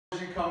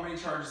company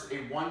charges a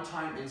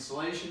one-time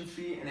installation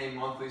fee and a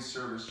monthly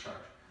service charge.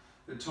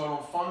 The total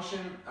cost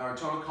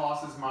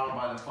is modeled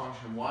by the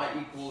function y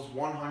equals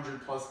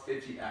 100 plus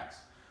 50x.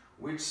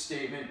 Which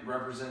statement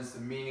represents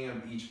the meaning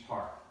of each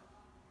part?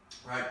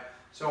 Right?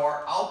 So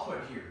our output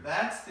here,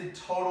 that's the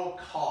total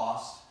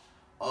cost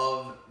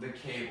of the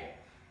cable.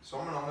 So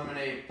I'm going to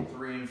eliminate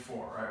 3 and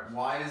 4. Right?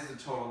 Y is the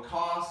total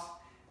cost,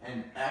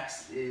 and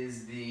x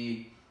is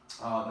the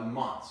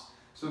months.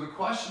 So the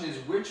question is,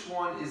 which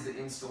one is the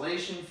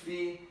installation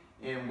fee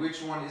and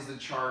which one is the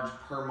charge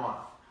per month?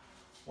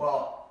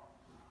 Well,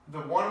 the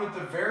one with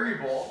the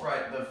variable,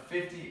 right, the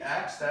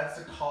 50x, that's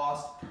the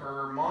cost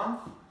per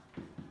month.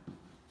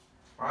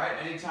 Right?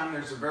 Anytime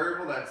there's a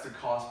variable, that's the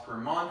cost per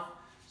month.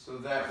 So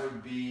that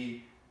would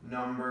be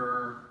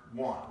number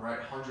 1, right?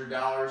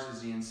 $100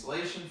 is the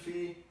installation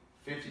fee,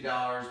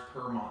 $50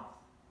 per month.